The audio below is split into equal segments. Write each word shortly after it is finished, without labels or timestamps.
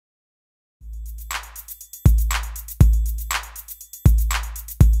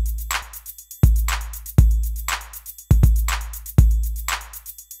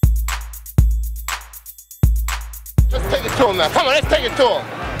to him now. Come on, let's take it to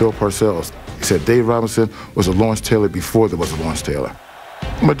him. Bill Parcells, he said Dave Robinson was a Lawrence Taylor before there was a Lawrence Taylor.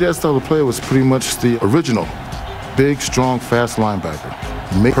 My dad's style of play was pretty much the original. Big, strong, fast linebacker.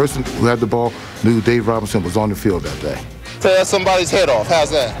 The person who had the ball knew Dave Robinson was on the field that day. Tear somebody's head off.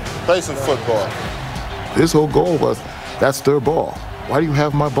 How's that? Play some football. His whole goal was, that's their ball. Why do you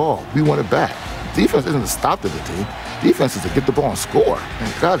have my ball? We want it back. Defense isn't to stop the team. Defense is to get the ball and score.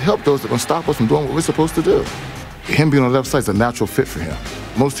 And God help those that are going to stop us from doing what we're supposed to do. Him being on the left side is a natural fit for him.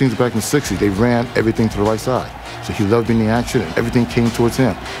 Most teams back in the 60s, they ran everything to the right side. So he loved being in the action, and everything came towards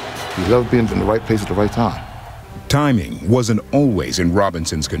him. He loved being in the right place at the right time. Timing wasn't always in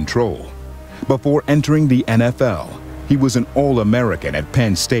Robinson's control. Before entering the NFL, he was an All-American at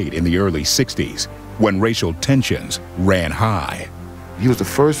Penn State in the early 60s, when racial tensions ran high. He was the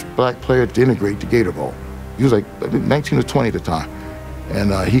first black player to integrate the Gator Bowl. He was like 19 or 20 at the time.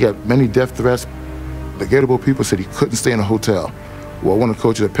 And he got many death threats. The Gator Bowl people said he couldn't stay in a hotel. Well, one of the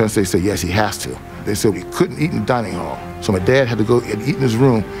coaches at Penn State said, yes, he has to. They said he couldn't eat in the dining hall. So my dad had to go and eat in his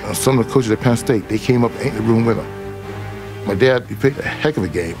room. And some of the coaches at Penn State, they came up and ate in the room with him. My dad, he played a heck of a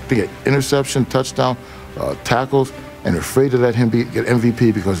game. He had interception, touchdown, tackles, and afraid to let him get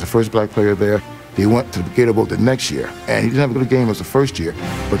MVP because the first black player there. They went to the Gator Bowl the next year, and he didn't have a good game as the first year,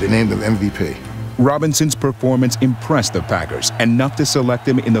 but they named him MVP. Robinson's performance impressed the Packers enough to select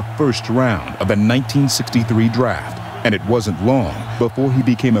him in the first round of the 1963 draft, and it wasn't long before he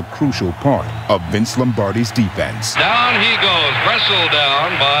became a crucial part of Vince Lombardi's defense. Down he goes, wrestled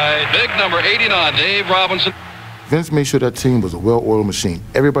down by big number 89, Dave Robinson. Vince made sure that team was a well-oiled machine.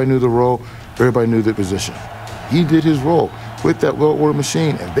 Everybody knew the role, everybody knew the position. He did his role with that well-oiled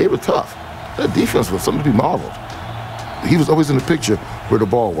machine, and they were tough. That defense was something to be marveled. He was always in the picture where the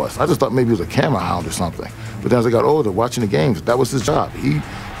ball was. I just thought maybe he was a camera hound or something. But then as I got older, watching the games, that was his job.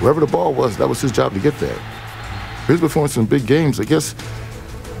 Wherever the ball was, that was his job to get there. His performance in big games, I guess,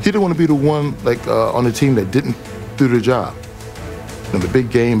 he didn't want to be the one on the team that didn't do the job. In the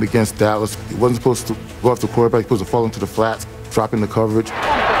big game against Dallas, he wasn't supposed to go off the quarterback, he was supposed to fall into the flats, dropping the coverage.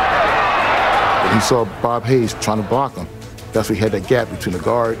 When he saw Bob Hayes trying to block him, that's where he had that gap between the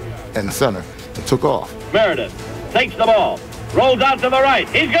guard and the center, and took off. Meredith takes the ball, rolls out to the right.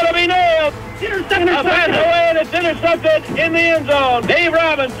 He's going to be nailed. Intercepted. A pass away, and it's intercepted in the end zone. Dave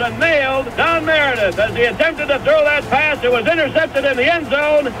Robinson nailed Don Meredith as he attempted to throw that pass. It was intercepted in the end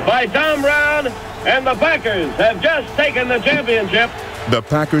zone by Tom Brown, and the Packers have just taken the championship. The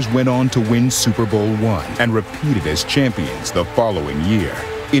Packers went on to win Super Bowl I and repeated as champions the following year.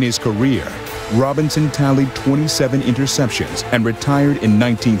 In his career, Robinson tallied 27 interceptions and retired in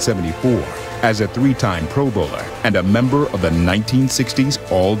 1974 as a three-time Pro Bowler and a member of the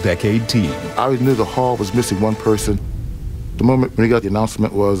 1960s All-Decade Team. I always knew the Hall was missing one person. The moment when he got the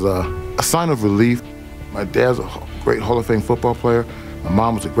announcement was a sign of relief. My dad's a great Hall of Fame football player. My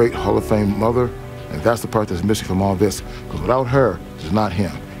mom was a great Hall of Fame mother, and that's the part that's missing from all this. Because without her, it's not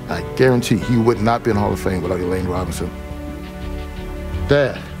him. And I guarantee he would not be in the Hall of Fame without Elaine Robinson.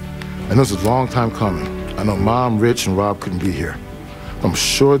 Dad, I know it's a long time coming. I know Mom, Rich, and Rob couldn't be here. I'm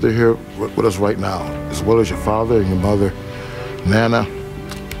sure they're here with us right now, as well as your father and your mother, Nana,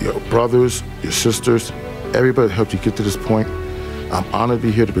 your brothers, your sisters, everybody that helped you get to this point. I'm honored to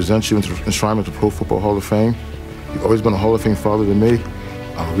be here to present you into enshrinement to Pro Football Hall of Fame. You've always been a Hall of Fame father to me.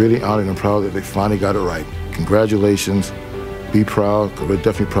 I'm really honored and proud that they finally got it right. Congratulations. Be proud, because we're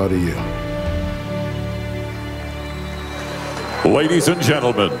definitely proud of you. Ladies and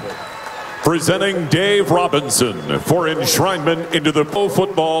gentlemen, presenting Dave Robinson for enshrinement into the Pro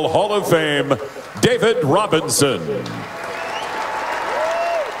Football Hall of Fame, David Robinson.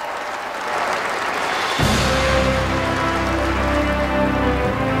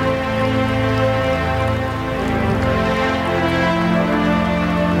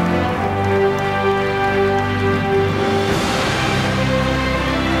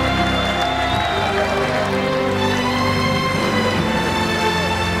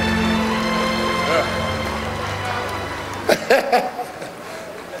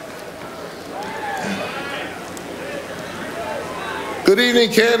 Good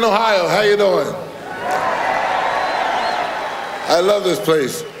evening, Canton, Ohio. How you doing? I love this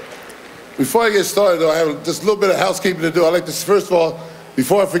place. Before I get started, though, I have just a little bit of housekeeping to do. I'd like to, first of all,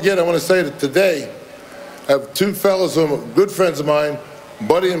 before I forget, I want to say that today, I have two fellows who are good friends of mine,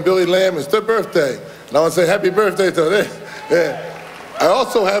 Buddy and Billy Lamb. It's their birthday. And I want to say happy birthday to them. Yeah. I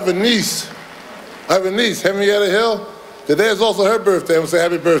also have a niece. I have a niece, Henrietta Hill. Today is also her birthday. I want to say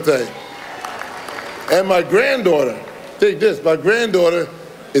happy birthday. And my granddaughter, take this, my granddaughter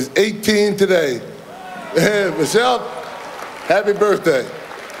is 18 today. Michelle, happy birthday.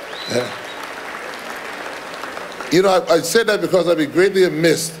 You know, I said that because I'd be greatly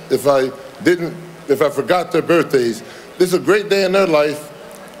amiss if I forgot their birthdays. This is a great day in their life,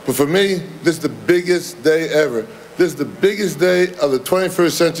 but for me, this is the biggest day ever. This is the biggest day of the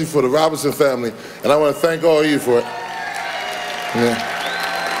 21st century for the Robinson family, and I want to thank all of you for it. Yeah.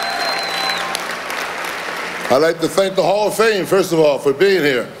 I'd like to thank the Hall of Fame, first of all, for being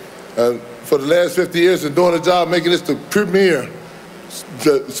here. For the last 50 years and doing a job making this the premier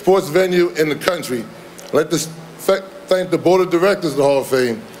sports venue in the country. I'd like to thank the Board of Directors of the Hall of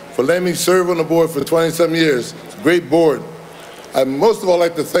Fame for letting me serve on the board for 20-some years. It's a great board. I'd most of all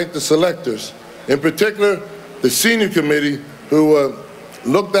like to thank the selectors, in particular the senior committee, who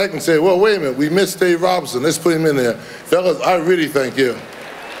looked back and said, well, wait a minute, we missed Dave Robinson, let's put him in there. Fellas, I really thank you.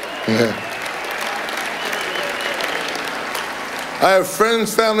 Yeah. I have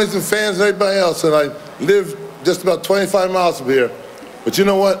friends, families, and fans, and everybody else, and I live just about 25 miles from here. But you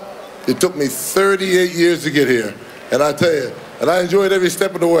know what? It took me 38 years to get here, and I tell you, and I enjoyed every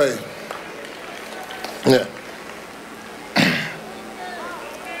step of the way. Yeah.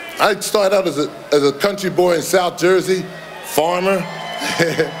 I started out as a country boy in South Jersey, farmer.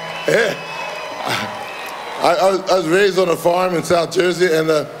 Yeah. I was raised on a farm in South Jersey, and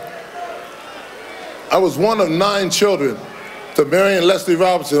I was one of 9 children to Mary and Leslie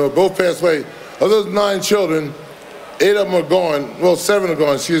Robinson, who both passed away. Of those 9 children, 8 of them are gone. Well, 7 are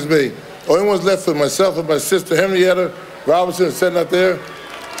gone, excuse me. Only one's left for myself and my sister, Henrietta Robinson, sitting out there.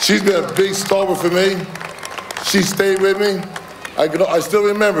 She's been a big stalwart for me. She stayed with me. I still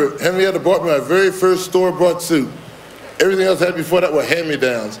remember, Henrietta bought me my very first store-bought suit. Everything else I had before that were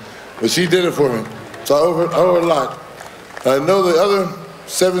hand-me-downs, but she did it for me. So I owe her a lot. I know the other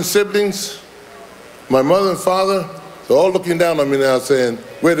 7 siblings, my mother and father, they're all looking down on me now saying,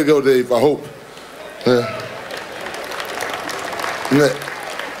 way to go, Dave, I hope. Yeah.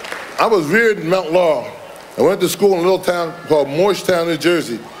 I was reared in Mount Laurel. I went to school in a little town called Morristown, New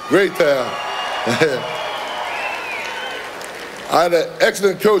Jersey. Great town. I had an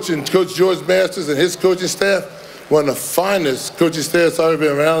excellent coach in Coach George Masters and his coaching staff, one of the finest coaching staffs I've ever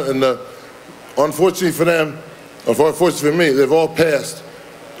been around, and unfortunately for them, or unfortunately for me, they've all passed.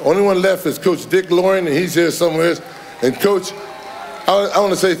 The only one left is Coach Dick Loring, and he's here somewhere. And Coach, I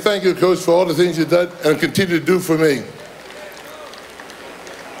want to say thank you, Coach, for all the things you've done and continue to do for me.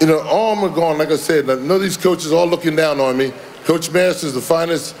 You know, all of them are gone, like I said. I know these coaches all looking down on me. Coach Masters is the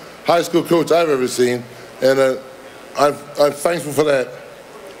finest high school coach I've ever seen, and I'm thankful for that.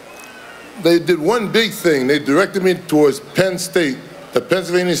 They did one big thing. They directed me towards Penn State, the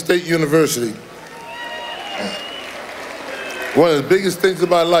Pennsylvania State University. One of the biggest things of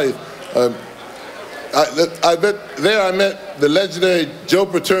my life. I met the legendary Joe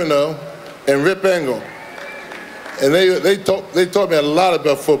Paterno and Rip Engel. And they taught me a lot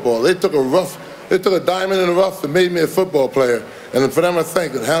about football. They took a diamond in the rough and made me a football player. And for them I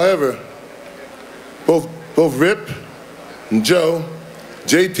thank them. However, both Rip and Joe,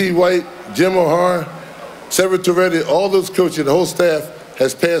 J.T. White, Jim O'Hara, Sever Toretti, all those coaches, the whole staff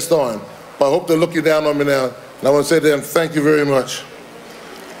has passed on. But I hope they're looking down on me now. And I want to say to them, thank you very much.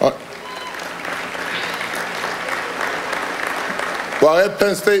 While at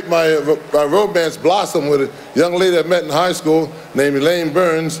Penn State, my romance blossomed with a young lady I met in high school named Elaine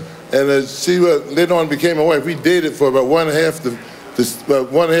Burns, and she later on became my wife. We dated for about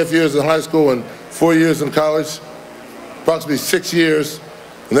 1.5 years in high school and 4 years in college, approximately 6 years.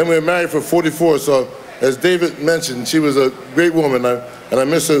 And then we were married for 44, so as David mentioned, she was a great woman, and I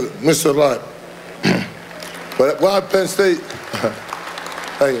miss her a lot. But while at Penn State,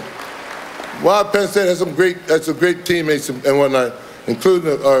 thank you. While Penn State had some great teammates and whatnot,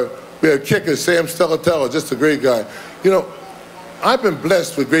 including we had a kicker, Sam Stellatello, just a great guy. You know, I've been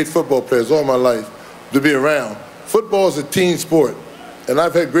blessed with great football players all my life to be around. Football is a team sport, and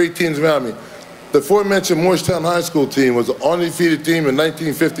I've had great teams around me. The aforementioned Morristown High School team was an undefeated team in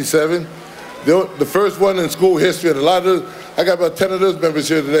 1957. The first one in school history, and a lot of those, I got about 10 of those members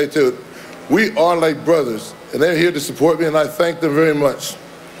here today too. We are like brothers, and they're here to support me, and I thank them very much.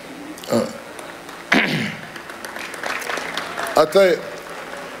 I'll tell you,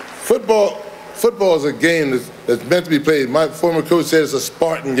 football is a game that's meant to be played. My former coach said it's a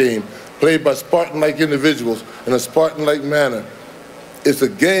Spartan game, played by Spartan-like individuals in a Spartan-like manner. It's a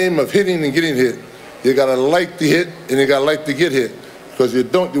game of hitting and getting hit. You gotta like to hit, and you gotta like to get hit, because you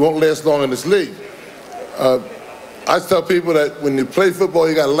won't last long in this league. I tell people that when you play football,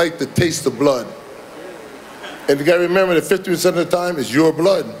 you gotta like to taste the blood. And you gotta remember that 50% of the time, it's your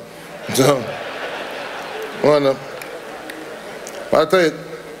blood. So, I'll tell you,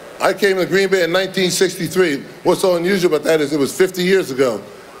 I came to Green Bay in 1963. What's so unusual about that is it was 50 years ago.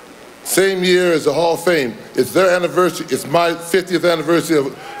 same year as the Hall of Fame. It's their anniversary. It's my 50th anniversary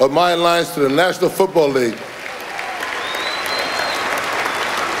of my alliance to the National Football League.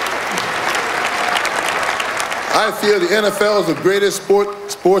 I feel the NFL is the greatest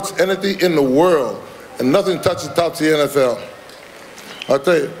sports entity in the world, and nothing touches the top of the NFL. I'll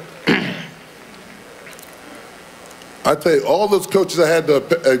tell you, all those coaches I had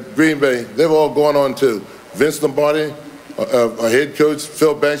at Green Bay, they've all gone on too. Vince Lombardi, our head coach,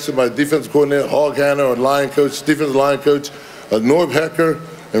 Phil Banks, my defensive coordinator, Hog Hanna, our line coach, defensive line coach, Norb Hecker,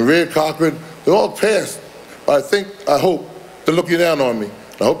 and Ray Cochran. They're all passed. But I hope they're looking down on me.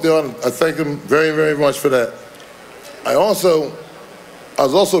 I hope they are. I thank them very, very much for that. I was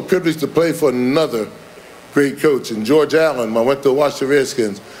also privileged to play for another great coach, and George Allen. I went to watch the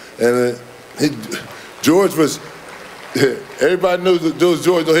Redskins, and George was. Everybody knows that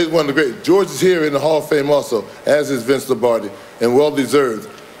George, he's one of the great. George is here in the Hall of Fame also, as is Vince Lombardi, and well deserved.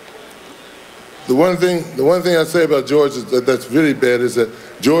 The one thing I say about George that's really bad is that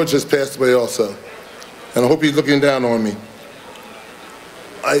George has passed away also, and I hope he's looking down on me.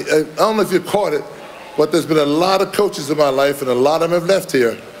 I don't know if you caught it, but there's been a lot of coaches in my life, and a lot of them have left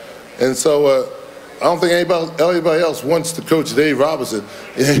here, and so I don't think anybody else wants to coach Dave Robinson.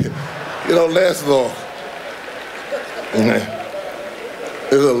 You don't last long.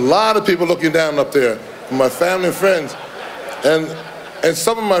 There's a lot of people looking down up there, my family and friends, and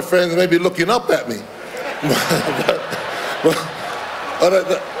some of my friends may be looking up at me. but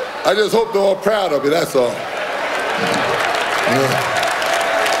I just hope they're all proud of me, that's all.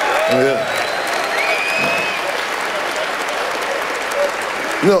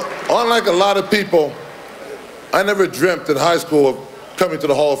 You know, unlike a lot of people, I never dreamt in high school of coming to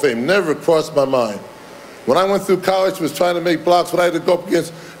the Hall of Fame. Never crossed my mind. When I went through college, was trying to make blocks. When I had to go up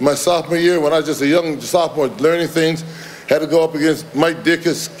against my sophomore year, when I was just a young sophomore learning things, had to go up against Mike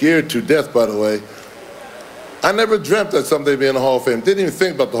Dicker, scared to death, by the way. I never dreamt that someday be in the Hall of Fame. Didn't even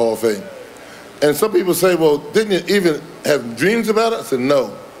think about the Hall of Fame. And some people say, well, didn't you even have dreams about it? I said,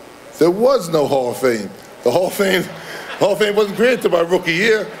 no. There was no Hall of Fame. The Hall of Fame wasn't created until my rookie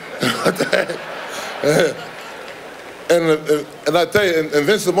year. And I tell you, and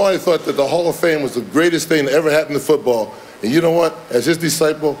Vince Lombardi thought that the Hall of Fame was the greatest thing that ever happened to football. And you know what? As his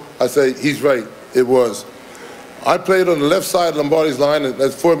disciple, I say he's right. It was. I played on the left side of Lombardi's line, and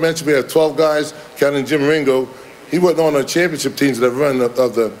as before mentioned, we had 12 guys, counting Jim Ringo. He wasn't on the championship teams that run of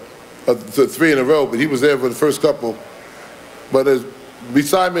the 3 in a row, but he was there for the first couple. But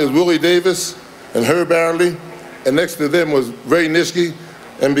beside me was Willie Davis and Herb Arley, and next to them was Ray Nitschke,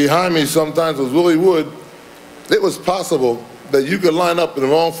 and behind me sometimes was Willie Wood. It was possible that you could line up in the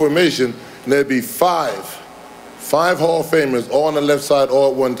wrong formation and there'd be five Hall of Famers all on the left side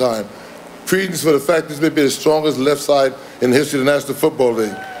all at one time. Credence for the fact this may be the strongest left side in the history of the National Football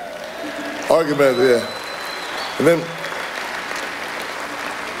League. Argument, yeah.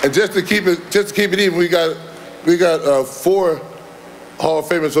 And just to keep it even, we got 4 Hall of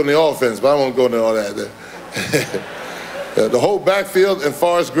Famers on the offense, but I won't go into all that. The whole backfield and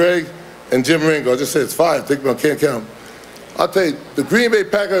Forrest Gregg and Jim Ringo. I just said it's 5. I can't count them. I'll tell you, the Green Bay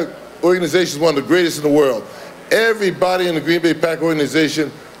Packer organization is one of the greatest in the world. Everybody in the Green Bay Packer organization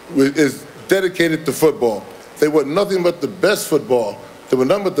is dedicated to football. They want nothing but the best football. They want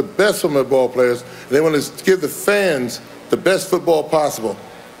nothing but the best from their ball players, and they want to give the fans the best football possible.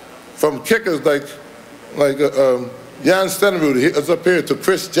 From kickers like Jan Stenerud, he was up here, to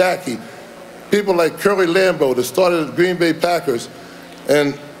Chris Jackie, people like Curly Lambeau that started the Green Bay Packers,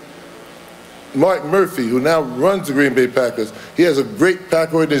 and Mark Murphy, who now runs the Green Bay Packers. He has a great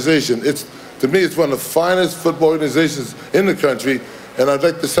Packer organization. To me, it's one of the finest football organizations in the country, and I'd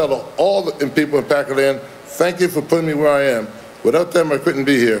like to tell all the people in Packerland, thank you for putting me where I am. Without them, I couldn't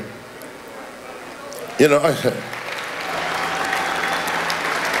be here. You know, I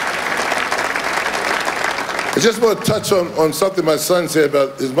just want to touch on something my son said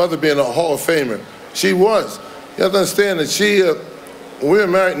about his mother being a Hall of Famer. She was. You have to understand that we were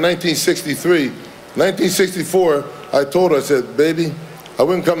married in 1963. 1964, I told her, I said, baby, I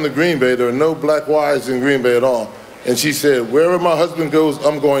wouldn't come to Green Bay. There are no black wives in Green Bay at all. And she said, wherever my husband goes,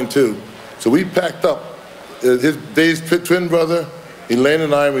 I'm going too. So we packed up. Dave's twin brother, Elaine,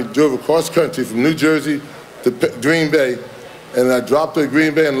 and I, we drove across country from New Jersey to Green Bay. And I dropped her at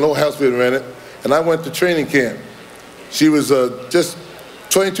Green Bay in a little house we had rented. And I went to training camp. She was just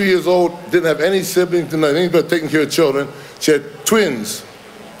 22 years old, didn't have any siblings, didn't know anything but taking care of children. She had twins,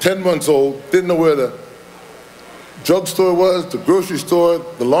 10 months old, didn't know where the drugstore was, the grocery store,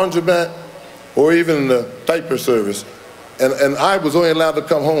 the laundromat, or even the diaper service. And I was only allowed to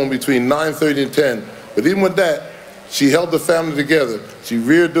come home between 9:30 and 10. But even with that, She held the family together. She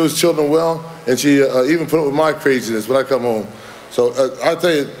reared those children well, and she even put up with my craziness when I come home. So I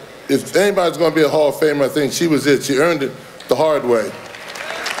tell you, if anybody's going to be a Hall of Famer, I think she was it. She earned it the hard way.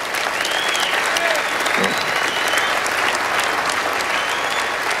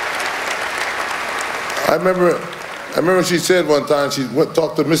 I remember she said one time, she went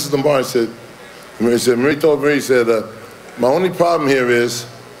talked to Mrs. Lombardi, Marie told Marie, my only problem here is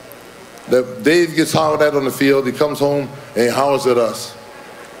that Dave gets hollered at on the field, he comes home and he hollers at us.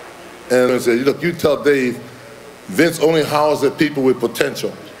 And I said, look, you tell Dave, Vince only hollers at people with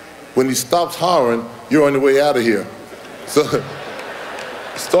potential. When he stops hollering, you're on the way out of here. So,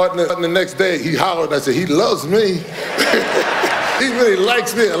 starting the next day, he hollered, I said, he loves me. He really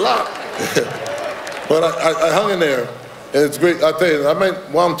likes me a lot. But I hung in there, and it's great. I'll tell you,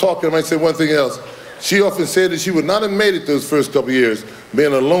 while I'm talking, I might say one thing else. She often said that she would not have made it those first couple years,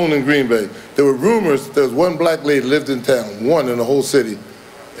 being alone in Green Bay. There were rumors there was one black lady lived in town, one in the whole city,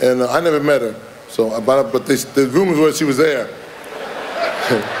 and I never met her. So, but the rumors were she was there.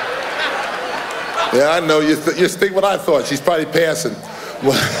 Yeah, I know. You think what I thought. She's probably passing.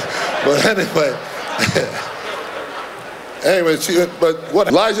 But anyway. But what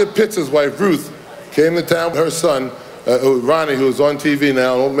Elijah Pitts' wife, Ruth, came to town with her son, Ronnie, who's on TV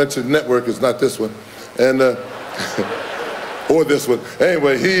now. I won't mention the network, it's not this one. And, or this one.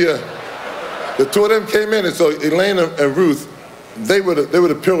 Anyway, the two of them came in, and so Elaine and Ruth, they were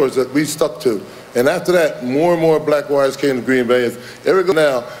the pillars that we stuck to. And after that, more and more black wires came to Green Bay. Every go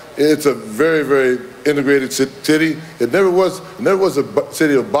now, it's a very, very integrated city. It never was a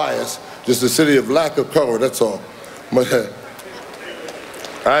city of bias, just a city of lack of color, that's all. But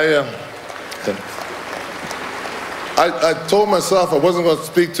I told myself I wasn't going to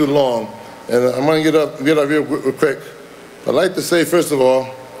speak too long, and I'm going to get up here real quick. I'd like to say, first of all,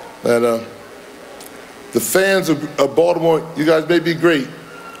 that the fans of Baltimore, you guys may be great,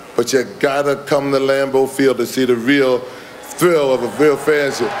 but you gotta come to Lambeau Field to see the real thrill of a real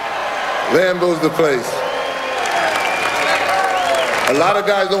fanship. Lambeau's the place. A lot of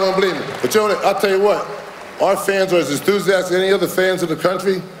guys don't want to believe me, but you know, I'll tell you what, our fans are as enthusiastic as any other fans in the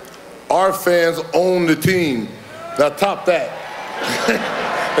country. Our fans own the team. Now top that.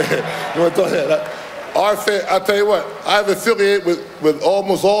 You want to talk that? Our fan, I'll tell you what, I've affiliated with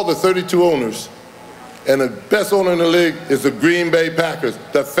almost all the 32 owners. And the best owner in the league is the Green Bay Packers,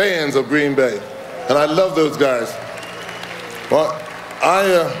 the fans of Green Bay. And I love those guys. Well,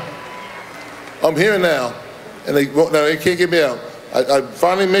 I'm here now, and they can't get me out. I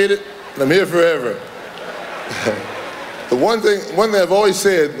finally made it, and I'm here forever. The one thing I've always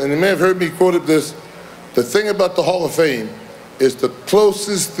said, and you may have heard me quote this, the thing about the Hall of Fame is the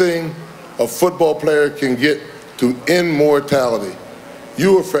closest thing a football player can get to immortality.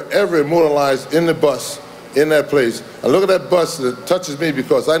 You are forever immortalized in the bus, in that place. I look at that bus and it touches me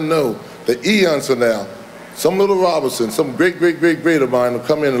because I know that eons from now, some little Robinson, some great of mine will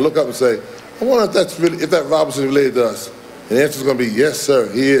come in and look up and say, I wonder if that Robinson related to us. And the answer is going to be, yes,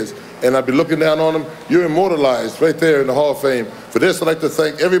 sir, he is. And I'll be looking down on him. You're immortalized right there in the Hall of Fame. For this, I'd like to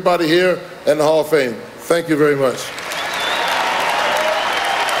thank everybody here in the Hall of Fame. Thank you very much.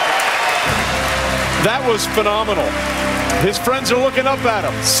 That was phenomenal. His friends are looking up at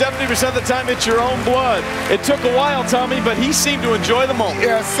him. 70% of the time, it's your own blood. It took a while, Tommy, but he seemed to enjoy the moment.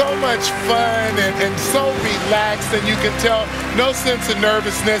 Yeah, so much fun and so relaxed, and you can tell no sense of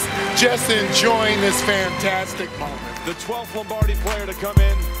nervousness, just enjoying this fantastic moment. The 12th Lombardi player to come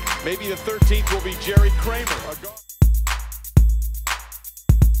in, maybe the 13th will be Jerry Kramer.